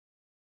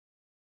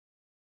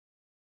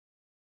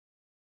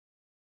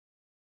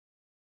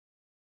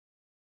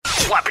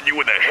slapping you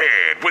in the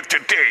head with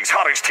today's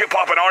hottest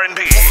hip-hop and R&B.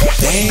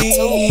 Dang,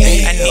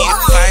 I need a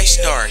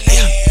 5-star,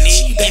 yeah.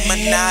 Nicki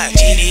Minaj,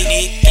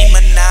 Nicki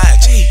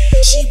Minaj.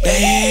 She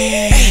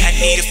bad. I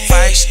need a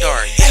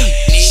 5-star, yeah.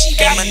 Nicki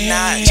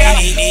Minaj,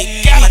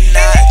 Nicki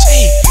Minaj.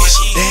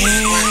 She bad.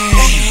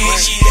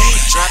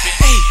 Drop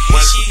it,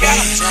 she bad.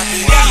 Drop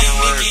it, drop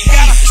it.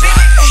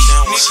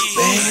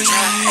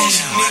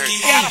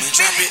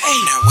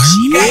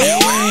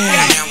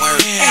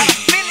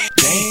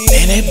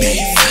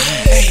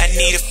 I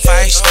need a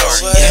 5-star,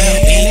 yeah.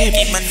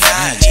 Nicki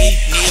Minaj,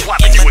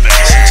 Slapping you in the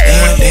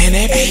head.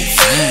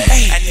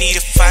 I need a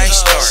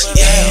 5-star,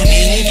 yeah.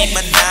 Nicki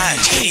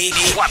Minaj,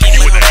 Slapping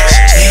you in the head.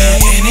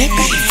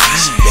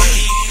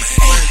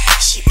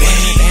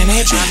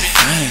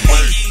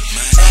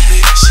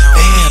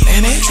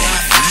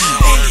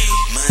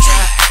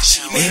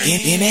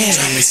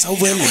 So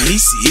well, at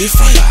least see it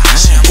from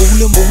behind.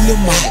 Moolah,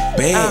 mama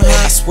bad.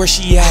 I swear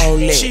she all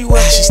that. She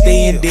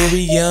stayin'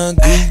 very young,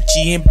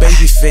 Gucci and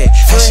baby fat.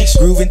 She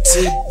groovin'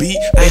 to the beat,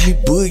 make me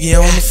boogie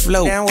on the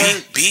floor.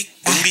 big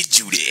booty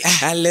Judy.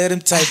 I love them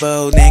type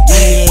of, now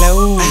get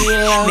low,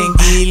 then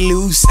get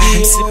loose.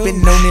 I'm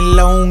sippin' on it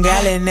Long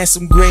Island, that's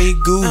some Grey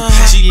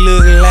Goose. She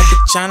look like a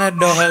China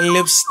doll, her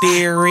lips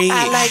still red.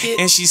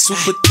 And she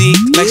super thick,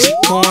 like she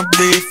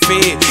cornbread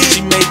fed.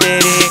 She made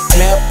that head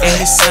clap,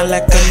 and it sound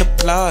like an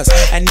applause.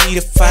 I need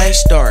a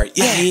 5-star,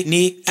 yeah,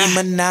 Nicki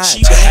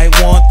Minaj. I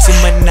want to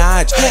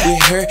Minaj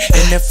with her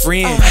and a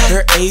friend.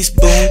 Her ace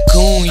boom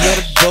coon, yeah,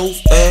 the both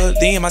of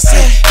them. I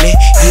said, let's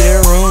get a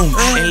room,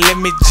 and let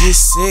me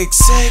just sex.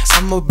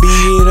 I'ma beat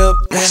it up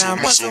when I'm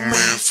I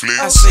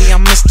say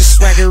I'm Mr.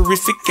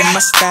 Swaggerific and my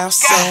style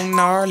so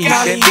gnarly.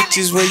 That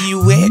bitches where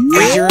you at?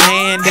 Raise your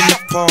hand in the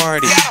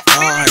party.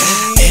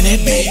 And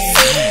it be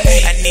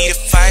I need a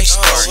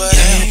 5-star,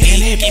 yeah.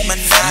 Nicki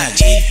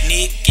Minaj,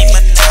 Nicki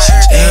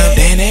Minaj.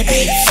 then it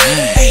be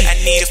I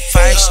need a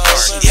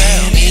 5-star,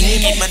 yeah.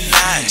 Nicki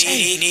Minaj,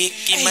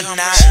 Nicki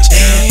Minaj.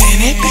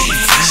 and it be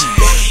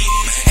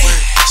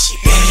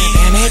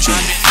and it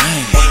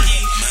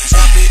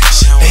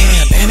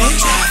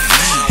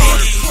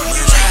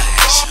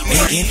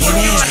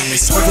be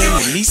so well,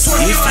 at least see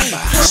it from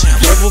behind.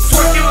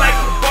 Working like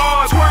a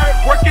bar,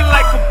 working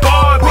like a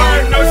bar.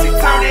 You know she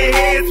turn her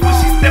heads when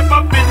she step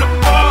up in the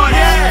bar. She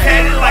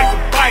headed like a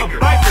biker,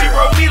 she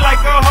rode me like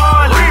a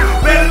Harley.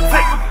 Better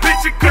take a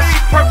picture cause she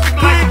perfect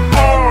like a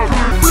Barbie.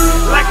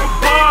 Like a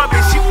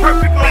Barbie, she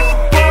perfect like a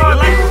Barbie.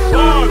 Like a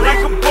Barbie,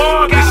 like a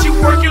Barbie, she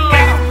working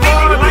like a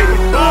Barbie. Like a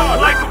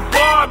Barbie, like a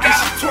Barbie,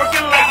 she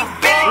twerking like a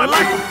Barbie.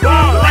 Like a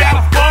Barbie, like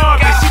a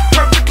Barbie, she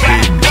perfect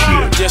like a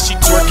Barbie. Yeah, she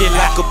twerking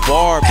like a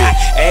Barbie,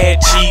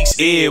 add cheeks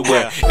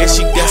everywhere, and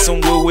she got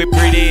some wood with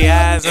pretty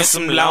eyes and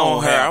some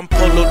long hair. I'm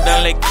polo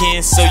down like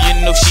Ken, so you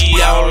know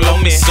she all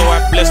on me. So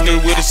I blessed her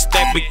with a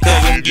stack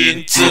because I'm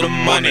getting to the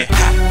money.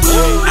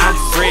 I'm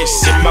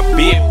fresh and my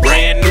big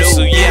brand new,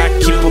 so yeah, I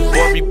keep a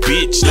Barbie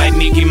bitch like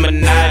Nicki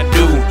Minaj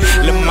do.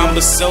 Lil'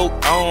 mama so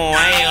on,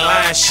 I ain't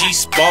lying, she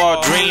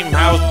spar. Dream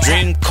house,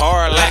 dream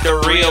car, like the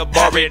real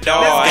Barbie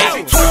doll.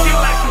 She twerking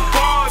like a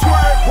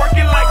Barbie,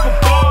 working like a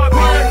Barbie.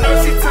 You know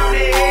she turn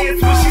her heads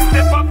when she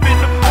step up in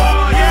the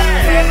bar. She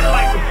headed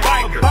like a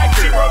biker,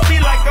 she rode me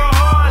like a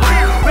Harley.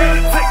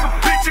 Better take a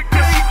picture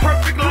cause she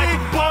perfect like a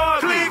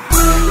Barbie.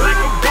 Like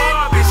a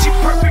Barbie, she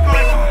perfect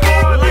like a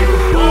Barbie.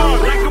 Like a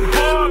Barbie, like a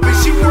Barbie,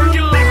 she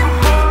working like a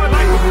Barbie. Like a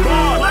Barbie,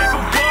 like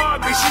a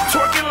Barbie, she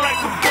twerking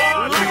like a Barbie.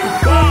 Like a Barbie,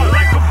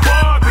 like a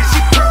Barbie, she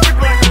perfect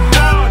like a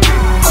Barbie.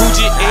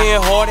 Coogee,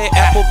 head-hearted,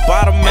 apple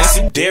bottom, and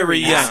some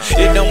Darian.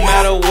 It don't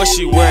matter what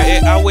she wear,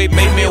 it always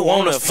make me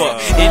wanna fuck.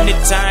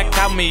 Anytime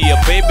call me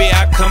up, baby,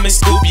 I come and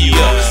scoop you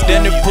up.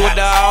 Then they pulled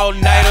the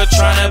all-nighter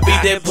tryna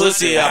beat that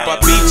pussy up. I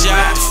beat you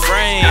out the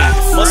frame,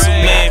 muscle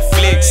man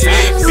flex,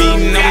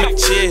 beating on my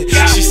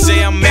chest. She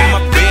say I'm at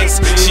my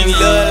best, she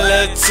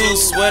love too,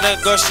 swear to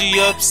God she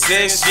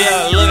obsessed.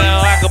 Yeah, looking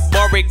like a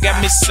Barbie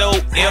got me so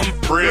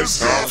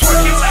impressed.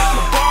 Working like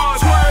a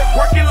Barbie,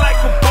 working like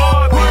a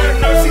Barbie.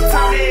 You know she turn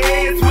her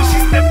heads when she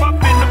step up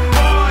in the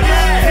bar. She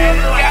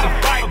headed like a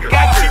biker,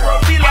 she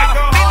rode me like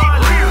a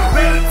Harley.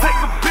 Better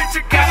take a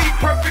picture cause she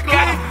perfect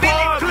like a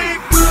Barbie.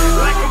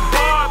 Like a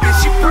Barbie,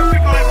 she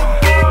perfect like a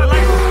Barbie.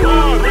 Like a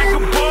Barbie, like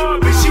a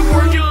Barbie, she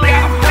working like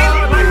a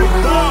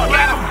Barbie.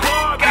 Like a Barbie, like a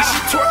Barbie, she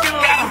twerking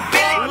like a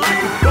Barbie. Like a Barbie,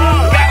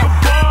 like a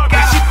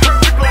Barbie, she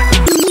perfect like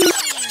a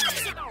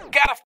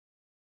Gotta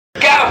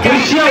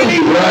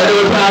Right, it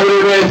was how we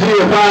were at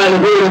 5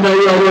 and we know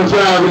you're going to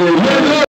try with it.